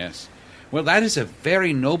obsession. Yes. Well, that is a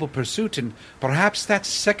very noble pursuit, and perhaps that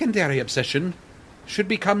secondary obsession should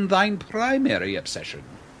become thine primary obsession.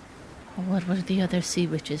 What would the other sea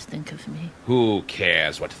witches think of me? Who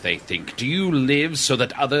cares what they think? Do you live so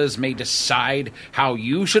that others may decide how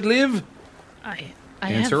you should live? I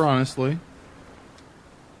Answer have... honestly.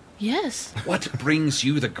 Yes. What brings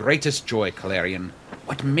you the greatest joy, Calarian?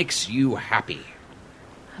 What makes you happy?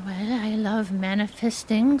 Well, I love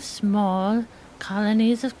manifesting small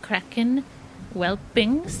colonies of kraken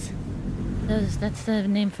whelpings. That's the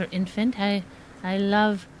name for infant. I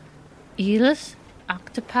love eels,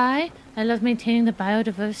 octopi. I love maintaining the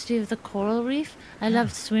biodiversity of the coral reef. I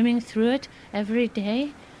love swimming through it every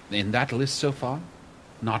day. In that list so far,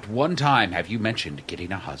 not one time have you mentioned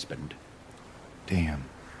getting a husband. Damn.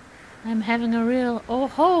 I'm having a real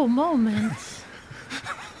oh-ho moment.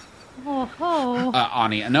 Oh-ho.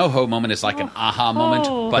 Ani, an oh-ho moment is like an aha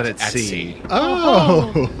moment, but at sea.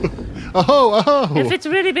 Oh. If it's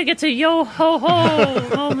really big, it's a yo-ho-ho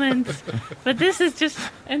moment. But this is just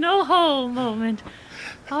an oh-ho moment.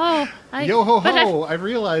 Oh, Yo ho ho! I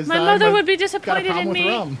realized my that mother I'm would be got a disappointed problem in with me.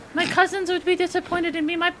 rum. My cousins would be disappointed in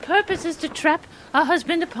me. My purpose is to trap a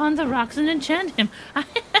husband upon the rocks and enchant him.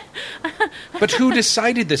 But who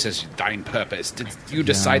decided this as thine purpose? Did you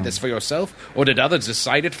decide this for yourself, or did others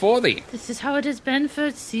decide it for thee? This is how it has been for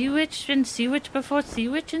Sea Witch and Sea Witch before Sea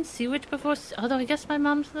Witch and Sea Witch before... Although I guess my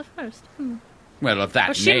mom's the first. Well, of that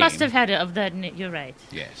Well, she name. must have had it of that name. You're right.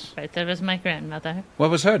 Yes. Right, that was my grandmother. What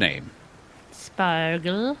was her name?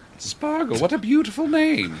 Spargle. Spargle. What a beautiful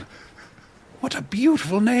name. What a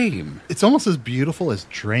beautiful name. It's almost as beautiful as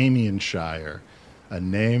Dramianshire, a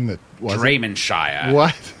name that wasn't... Draymanshire.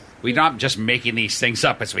 What? We're not just making these things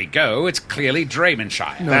up as we go. It's clearly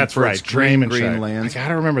Draymanshire. That's for right, its green Draymanshire. lands. I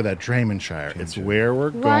gotta remember that, Draymanshire. It's where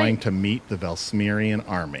we're going to meet the Velsmerian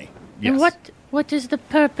army. Yes. And what is the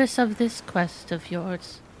purpose of this quest of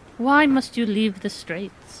yours? Why must you leave the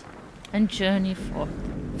straits and journey forth?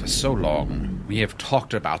 For so long, we have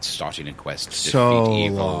talked about starting a quest to So defeat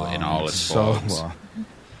evil long, in all its so forms. long.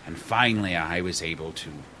 And finally, I was able to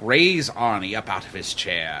raise Arnie up out of his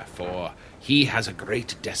chair, for he has a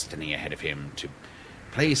great destiny ahead of him to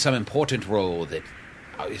play some important role that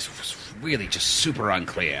is really just super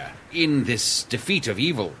unclear. In this defeat of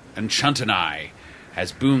evil, and Chunt and I,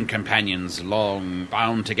 as boon companions long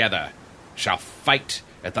bound together, shall fight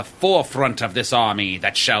at the forefront of this army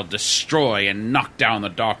that shall destroy and knock down the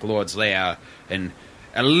Dark Lord's lair and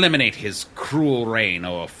eliminate his cruel reign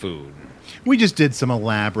o'er food. We just did some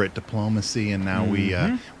elaborate diplomacy, and now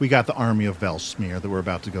we got the army of Velsmere that we're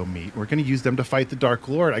about to go meet. We're going to use them to fight the Dark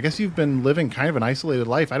Lord. I guess you've been living kind of an isolated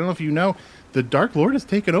life. I don't know if you know, the Dark Lord has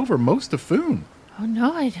taken over most of Foon. Oh,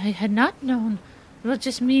 no, I had not known. It was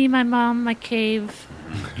just me, my mom, my cave,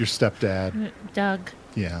 Your stepdad. Doug,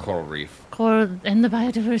 Yeah. Coral Reef. coral, and the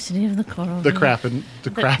biodiversity of the coral. The reef. Crappin.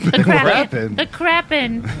 The Kraken. Kraken. The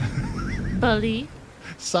Kraken. Bully.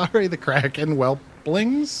 Sorry, the Kraken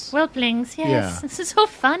whelplings. Whelplings, yes. Yeah. This is so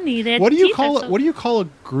funny. Their What do you teeth call are it? so- What do you call a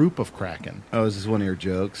group of Kraken? Oh, is this one of your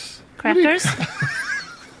jokes? Crackers?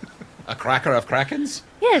 A cracker of krakens?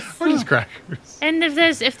 Yes. Or just crackers? And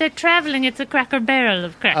if they're traveling, it's a cracker barrel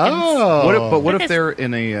of Krakens. Oh. What if Yes. they're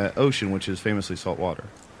in a ocean which is famously salt water?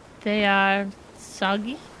 They are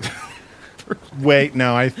soggy. Wait,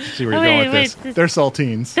 no, I see where you're Oh, going wait, with this. wait. They're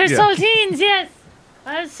saltines. They're Yeah. saltines, yes.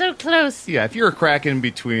 I was so close. Yeah, if you're a Kraken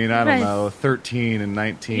between, I don't Right. know, 13 and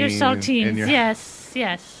 19. You're and saltines, you're- yes.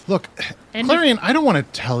 Look, And Clarion, I don't want to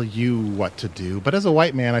tell you what to do, but as a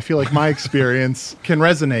white man, I feel like my experience can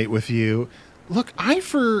resonate with you. Look, I,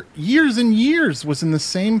 for years and years, was in the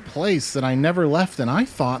same place that I never left, and I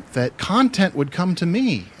thought that content would come to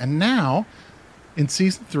me. And now, in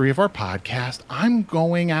season 3 of our podcast, I'm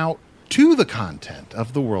going out to the content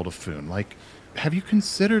of the world of Foon. Like, have you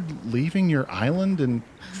considered leaving your island and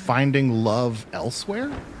finding love elsewhere?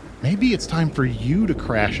 Maybe it's time for you to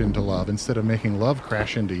crash into love instead of making love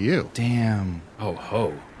crash into you. Damn. Oh,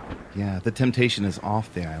 ho. Yeah, the temptation is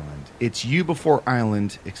off the island. It's you before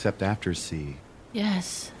island, except after sea.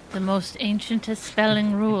 Yes, the most ancientest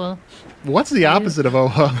spelling rule. What's the opposite of oh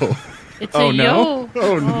ho? It's Oh, a no? yo.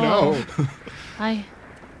 Oh no.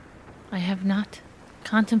 I have not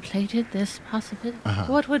contemplated this possibility. Uh-huh.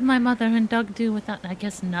 What would my mother and Doug do without? I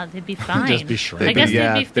guess not. They'd be fine. Just be shrimp. I guess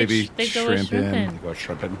Yeah, they'd be they'd fish. be They'd go shrimping. Go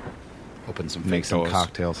shrimping. Open some Make fake some doors.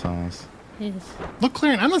 cocktail sauce. Yes. Look,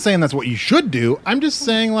 Clarion, I'm not saying that's what you should do. I'm just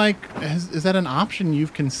saying, like, is that an option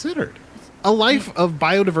you've considered? A life of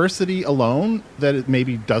biodiversity alone that it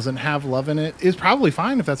maybe doesn't have love in it is probably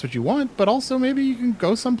fine if that's what you want, but also maybe you can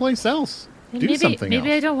go someplace else. And Do something maybe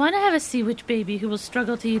else. I don't want to have a sea witch baby who will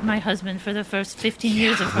struggle to eat my husband for the first 15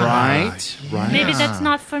 years of her life. Right? Maybe that's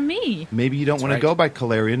not for me. Maybe you don't want right. to go by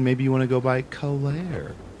Calarian. Maybe you want to go by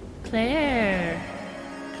Calaire. Claire.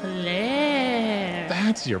 Claire.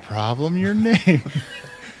 That's your problem, your name.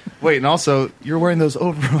 Wait, and also, you're wearing those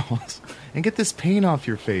overalls. And get this paint off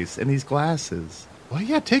your face and these glasses. Well,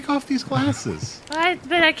 yeah, take off these glasses.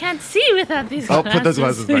 But I can't see without these Oh, glasses. put those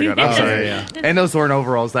glasses back on. I'm Yes. sorry. yeah. And those weren't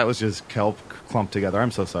overalls. That was just kelp clumped together.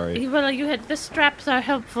 I'm so sorry. Well, you had the straps are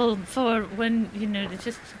helpful for when to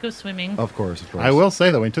just go swimming. Of course, of course. I will say,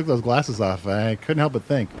 though, when he took those glasses off, I couldn't help but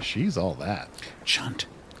think, she's all that. Chunt.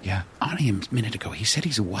 Yeah. Arnie, a minute ago, he said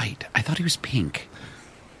he's white. I thought he was pink.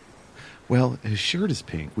 Well, his shirt is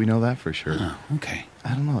pink. We know that for sure. Oh, okay.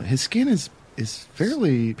 I don't know. His skin is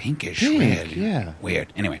fairly Pinkish. pink. Weird. Yeah.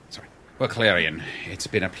 Weird. Anyway, sorry. Well, Clarion, it's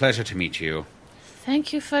been a pleasure to meet you.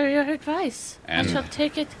 Thank you for your advice. And- I shall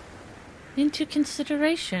take it into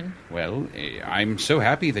consideration. Well, I'm so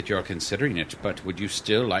happy that you're considering it, but would you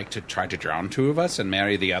still like to try to drown two of us and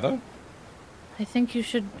marry the other? I think you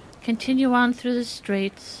should continue on through the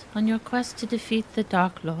straits on your quest to defeat the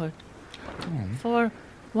Dark Lord. For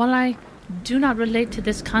while I do not relate to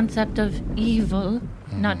this concept of evil,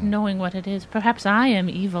 not knowing what it is, perhaps I am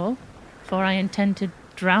evil, for I intend to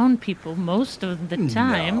drown people most of the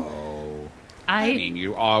time. No. I mean,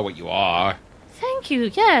 you are what you are. Thank you,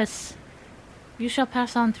 yes. You shall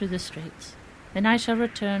pass on through the straits. Then I shall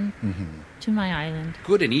return to my island.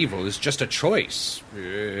 Good and evil is just a choice.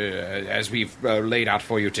 As we've laid out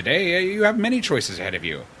for you today, you have many choices ahead of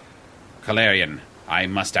you. Calarian, I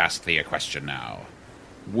must ask thee a question now.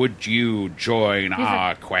 Would you join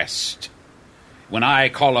our quest? When I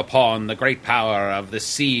call upon the great power of the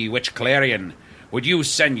sea witch Calarian, would you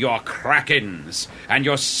send your krakens and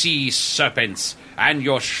your sea serpents and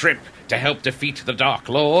your shrimp to help defeat the Dark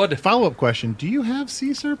Lord? Follow-up question: do you have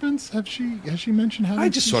sea serpents? Has she mentioned having? I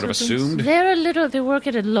just sea sort of serpents? assumed. They work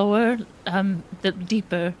at a lower, the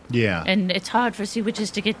deeper. Yeah. And it's hard for sea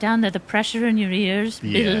witches to get down there. The pressure in your ears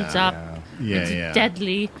builds up. It's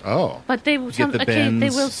deadly. Oh. But they bends. they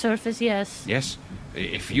will surface, yes. Yes,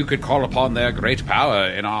 if you could call upon their great power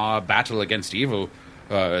in our battle against evil,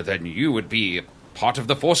 then you would be part of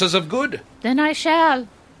the forces of good. Then I shall.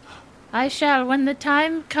 When the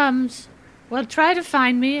time comes. Well, try to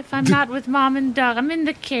find me if I'm not with Mom and Doug. I'm in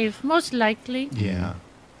the cave, most likely. Yeah.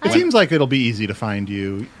 It seems like it'll be easy to find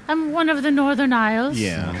you. I'm one of the Northern Isles.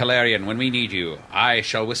 Yeah. Calarian, when we need you, I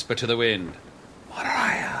shall whisper to the wind.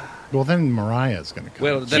 Well, then Mariah's going to come.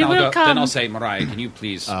 Well, then I'll say, Mariah, can you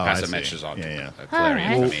please pass I a see. message on Yeah. to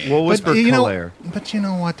Calarian for me? We'll whisper Claire. But you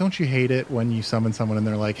know what? Don't you hate it when you summon someone and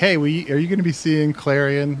they're like, "Hey, are you going to be seeing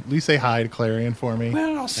Clarion? Will you say hi to Clarion for me?"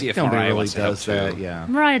 Well, I'll see if Nobody Mariah really wants to help does that. too. Yeah.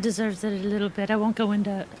 Mariah deserves it a little bit. I won't go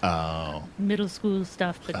into middle school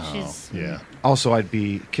stuff, but she's... Yeah. Also, I'd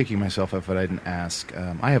be kicking myself if I didn't ask.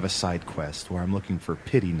 I have a side quest where I'm looking for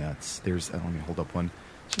pity nuts. Let me hold up one.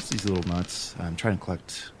 It's just these little nuts. I'm trying to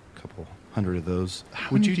collect a couple 100 of those.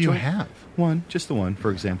 How many do you have? One, just the one,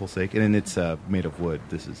 for example's sake. And then it's made of wood.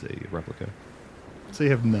 This is a replica. So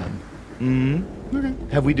you have none. Mm-hmm.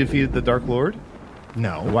 Okay. Have we defeated the Dark Lord?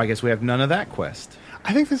 No. Well, I guess we have none of that quest.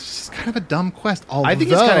 I think this is kind of a dumb quest. I think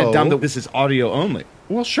it's kind of dumb that this is audio only.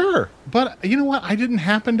 Well, sure. But you know what? I didn't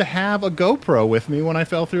happen to have a GoPro with me when I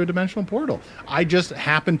fell through a dimensional portal. I just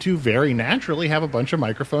happened to very naturally have a bunch of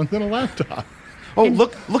microphones and a laptop. Oh,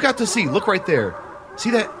 look out to sea. Look right there.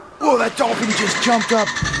 See that? Oh, that dolphin just jumped up.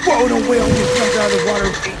 Whoa, and a whale just jumped out of the water,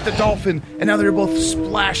 ate the dolphin, and now they're both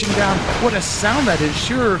splashing down. What a sound that is,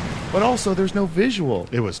 sure, but also there's no visual.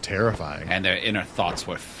 It was terrifying. And their inner thoughts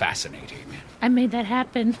were fascinating. I made that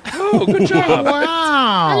happen. Oh, good job.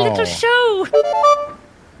 Wow. A little show.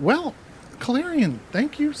 Well, Calarian,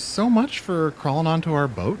 thank you so much for crawling onto our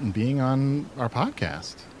boat and being on our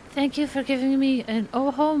podcast. Thank you for giving me an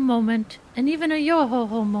oh-ho moment, and even a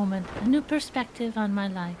yo-ho-ho moment, a new perspective on my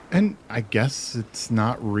life. And I guess it's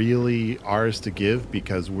not really ours to give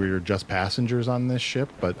because we're just passengers on this ship,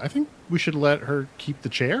 but I think we should let her keep the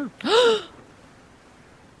chair.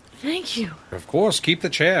 Thank you. Of course, keep the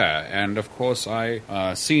chair. And of course,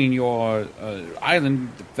 seeing your island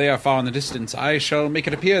there far in the distance, I shall make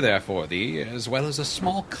it appear there for thee, as well as a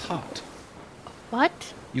small cot.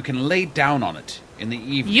 What? You can lay down on it in the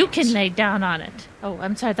evening. You can lay down on it. Oh,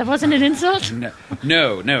 I'm sorry, that wasn't an insult?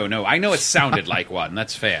 No. I know it sounded like one.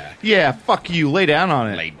 That's fair. Yeah, fuck you. Lay down on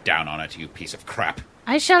it. Lay down on it, you piece of crap.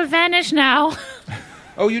 I shall vanish now.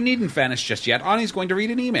 Oh, you needn't vanish just yet. Ani's going to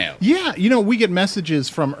read an email. Yeah, we get messages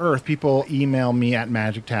from Earth. People email me at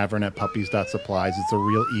magictavern@puppies.supplies. It's a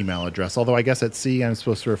real email address. Although I guess at sea, I'm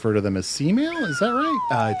supposed to refer to them as C-mail. Is that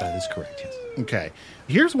right? That is correct, yes. Okay.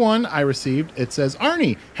 Here's one I received. It says,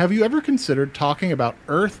 Arnie, have you ever considered talking about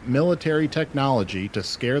Earth military technology to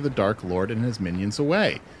scare the Dark Lord and his minions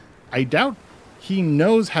away? I doubt he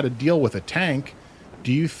knows how to deal with a tank.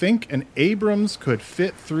 Do you think an Abrams could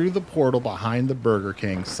fit through the portal behind the Burger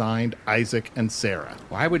King? Signed, Isaac and Sarah.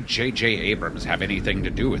 Why would J.J. Abrams have anything to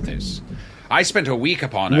do with this? I spent a week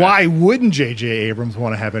upon Earth. Why wouldn't J.J. Abrams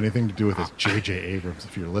want to have anything to do with this? J.J. Abrams,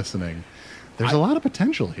 if you're listening. There's a lot of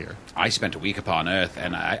potential here. I spent a week upon Earth,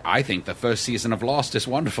 and I think the first season of Lost is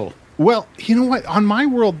wonderful. Well, you know what? On my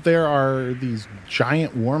world, there are these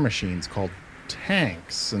giant war machines called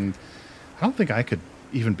tanks, and I don't think I could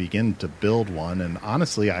even begin to build one, and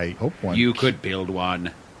honestly, I hope one... You could build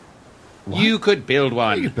one. What? You could build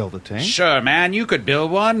one. You could build a tank. Sure, man, you could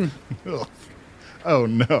build one. Oh,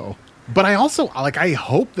 no. But I also, I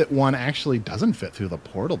hope that one actually doesn't fit through the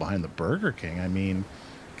portal behind the Burger King. I mean,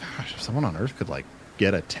 gosh, if someone on Earth could,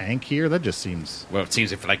 get a tank here, that just seems... Well, it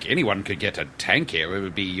seems if, anyone could get a tank here, it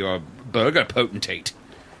would be your burger potentate.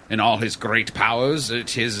 And all his great powers at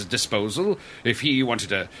his disposal. If he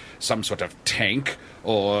wanted some sort of tank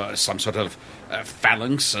or some sort of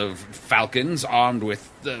phalanx of falcons armed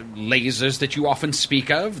with the lasers that you often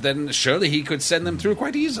speak of, then surely he could send them through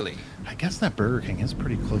quite easily. I guess that Burger King is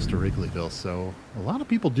pretty close to Wrigleyville, so a lot of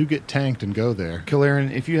people do get tanked and go there.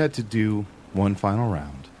 Calarian, if you had to do one final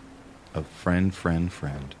round of friend,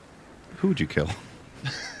 who would you kill?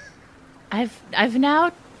 I've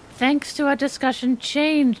now thanks to our discussion,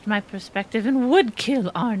 changed my perspective and would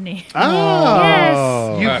kill Arnie. Oh.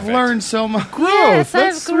 Yes. You've Perfect. learned so much. Yes,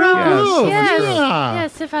 That's I've grown. growth. Yes. Yeah.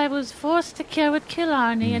 Yes, if I was forced to kill, I would kill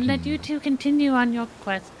Arnie and let you two continue on your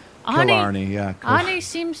quest. Kill Arnie, yeah. Kill- Arnie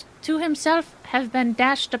seems to himself have been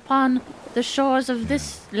dashed upon the shores of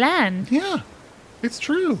this land. Yeah, it's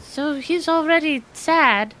true. So he's already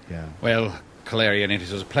sad. Yeah. Well, Calarian, it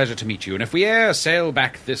is a pleasure to meet you, and if we e'er sail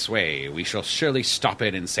back this way, we shall surely stop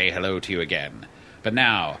in and say hello to you again. But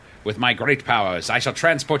now, with my great powers, I shall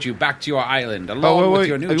transport you back to your island, along with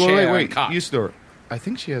your new chair and cot. Usador, I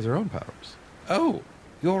think she has her own powers. Oh,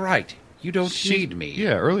 you're right. You don't need me.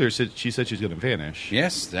 Yeah, earlier she said she's going to vanish.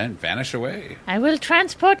 Yes, then vanish away. I will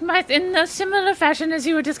transport in a similar fashion as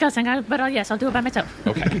you were discussing, yes, I'll do it by myself.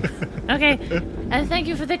 Okay. Okay. Thank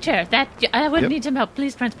you for the chair. That I would Yep. need some help.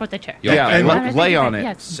 Please transport the chair. Yeah, Okay. and All right, lay thank you. on it.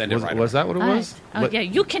 Yes. Send it right Was that what it All was? right. Oh, yeah,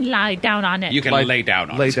 you can lie down on it. You can lay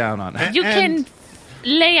down on Lay it. down on it. You can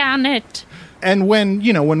lay on it. And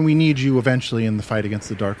when we need you eventually in the fight against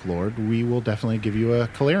the Dark Lord, we will definitely give you a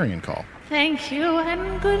Calarian call. Thank you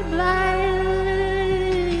and goodbye.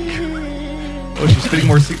 Oh, she's spitting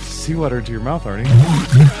more seawater into your mouth, Arnie.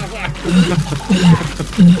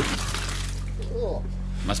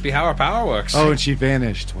 Must be how our power works. Oh, and she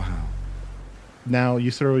vanished. Wow. Now,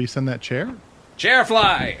 Usador, will you send that chair?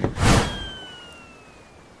 Chairfly!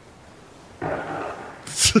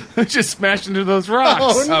 Just smashed into those rocks.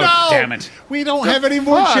 Oh, no! damn it. We don't have any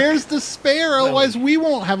more fuck? chairs to spare, otherwise we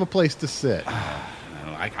won't have a place to sit.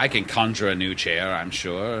 I can conjure a new chair, I'm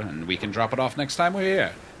sure, and we can drop it off next time we're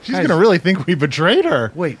here. She's going to really think we betrayed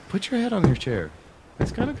her. Wait, put your head on your chair.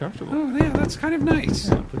 It's kind of comfortable. Oh, yeah, that's kind of nice.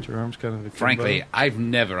 Yeah, put your arms kind of akimbo. Frankly, I've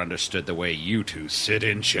never understood the way you two sit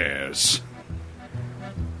in chairs.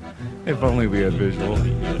 If only we had visual.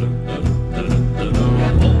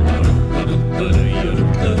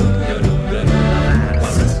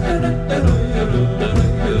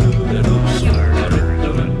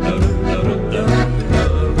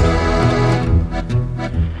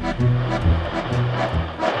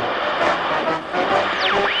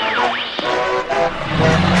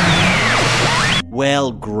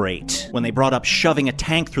 Well, great. When they brought up shoving a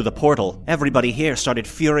tank through the portal, everybody here started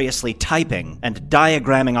furiously typing and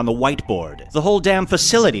diagramming on the whiteboard. The whole damn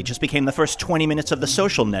facility just became the first 20 minutes of the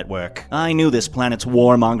social network. I knew this planet's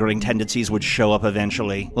warmongering tendencies would show up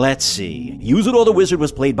eventually. Let's see. Usador the Wizard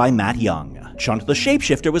was played by Matt Young. Chunt the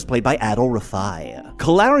Shapeshifter was played by Adol Rafai.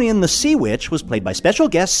 Calarian the Sea Witch was played by special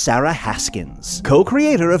guest Sarah Haskins,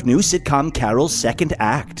 co-creator of new sitcom Carol's Second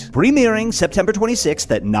Act, premiering September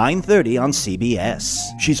 26th at 9:30 on CBS.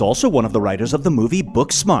 She's also one of the writers of the movie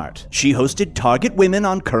Booksmart. She hosted Target Women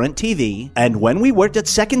on Current TV, and when we worked at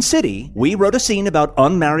Second City, we wrote a scene about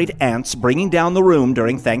unmarried aunts bringing down the room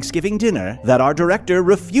during Thanksgiving dinner that our director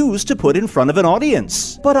refused to put in front of an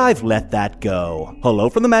audience. But I've let that go. Hello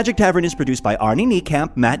from the Magic Tavern is produced by Arnie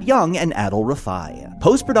Niekamp, Matt Young, and Adol Rafai.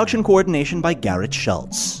 Post-production coordination by Garrett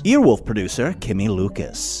Schultz. Earwolf producer Kimmy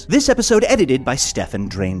Lucas. This episode edited by Stefan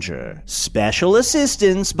Dranger. Special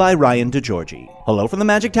assistance by Ryan DeGiorgi. Hello from the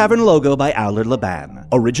Magic Tavern logo by Allard Laban.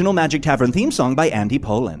 Original Magic Tavern theme song by Andy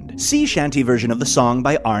Poland. Sea shanty version of the song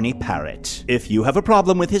by Arnie Parrott. If you have a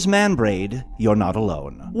problem with his man braid, you're not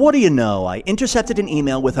alone. What do you know? I intercepted an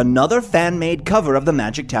email with another fan-made cover of the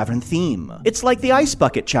Magic Tavern theme. It's like the Ice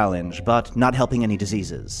Bucket Challenge, but not helping any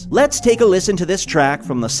diseases. Let's take a listen to this track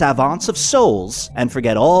from the Savants of Souls and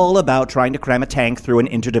forget all about trying to cram a tank through an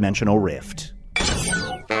interdimensional rift.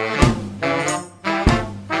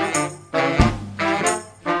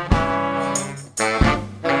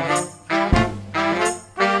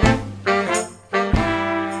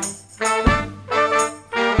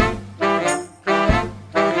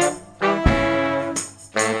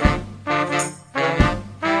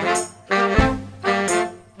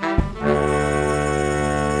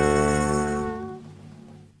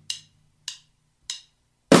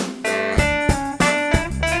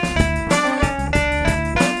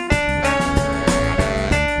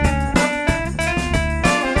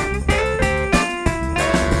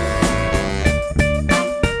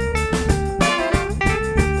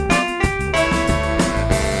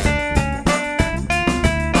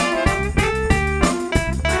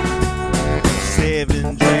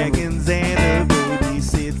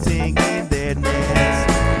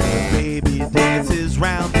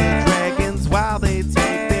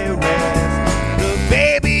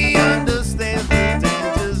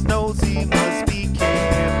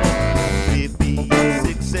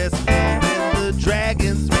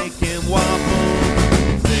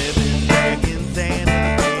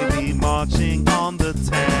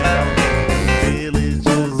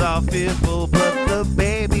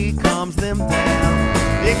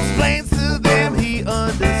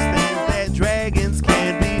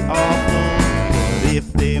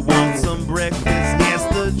 If they want some breakfast, yes,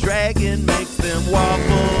 the dragon makes them waffles.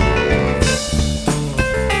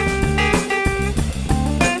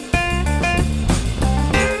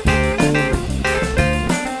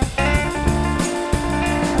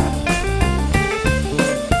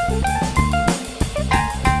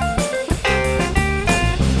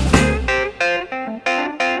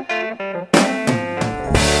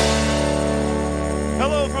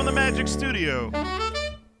 Hello from the Magic Studio.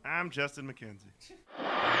 I'm Justin McKenzie.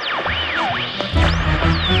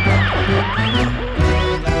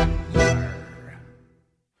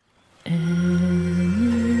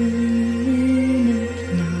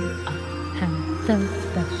 The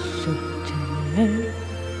special chair.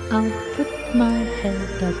 I'll put my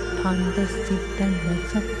head upon the seat and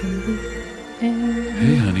rise up in the air.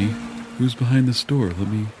 Hey, honey, who's behind this door? Let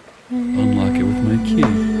me unlock it with my key.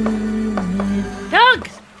 Doug!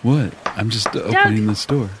 What? I'm just opening this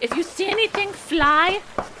door. If you see anything fly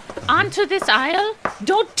onto this aisle,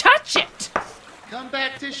 don't touch it! Come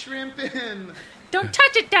back to shrimpin'. Don't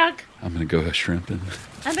touch it, Doug! I'm gonna go shrimping.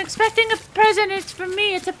 I'm expecting a present. It's for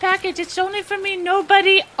me. It's a package. It's only for me.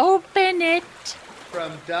 Nobody open it.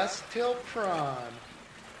 From dusk till prawn.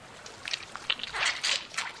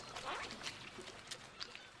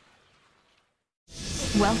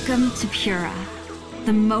 Welcome to Pura,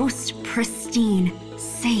 the most pristine,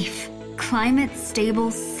 safe,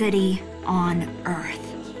 climate-stable city on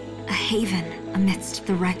Earth. A haven amidst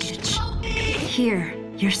the wreckage. Here,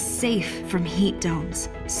 you're safe from heat domes,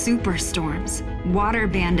 superstorms, water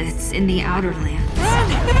bandits in the outer lands.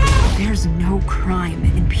 There's no crime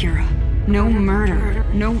in Pura. No murder,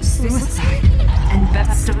 no suicide. And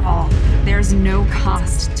best of all, there's no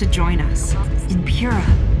cost to join us. In Pura,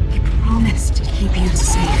 we promise to keep you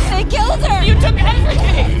safe. They killed her! You took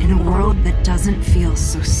everything! In a world that doesn't feel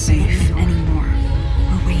so safe anymore,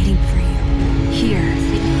 we're waiting for you. Here,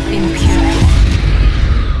 in Pura.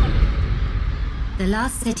 The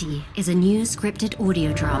Last City is a new scripted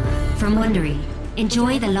audio drama from Wondery.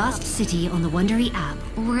 Enjoy The Last City on the Wondery app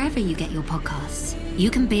or wherever you get your podcasts.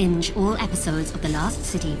 You can binge all episodes of The Last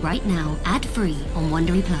City right now, ad-free on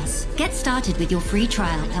Wondery Plus. Get started with your free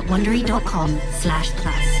trial at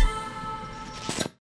Wondery.com/plus.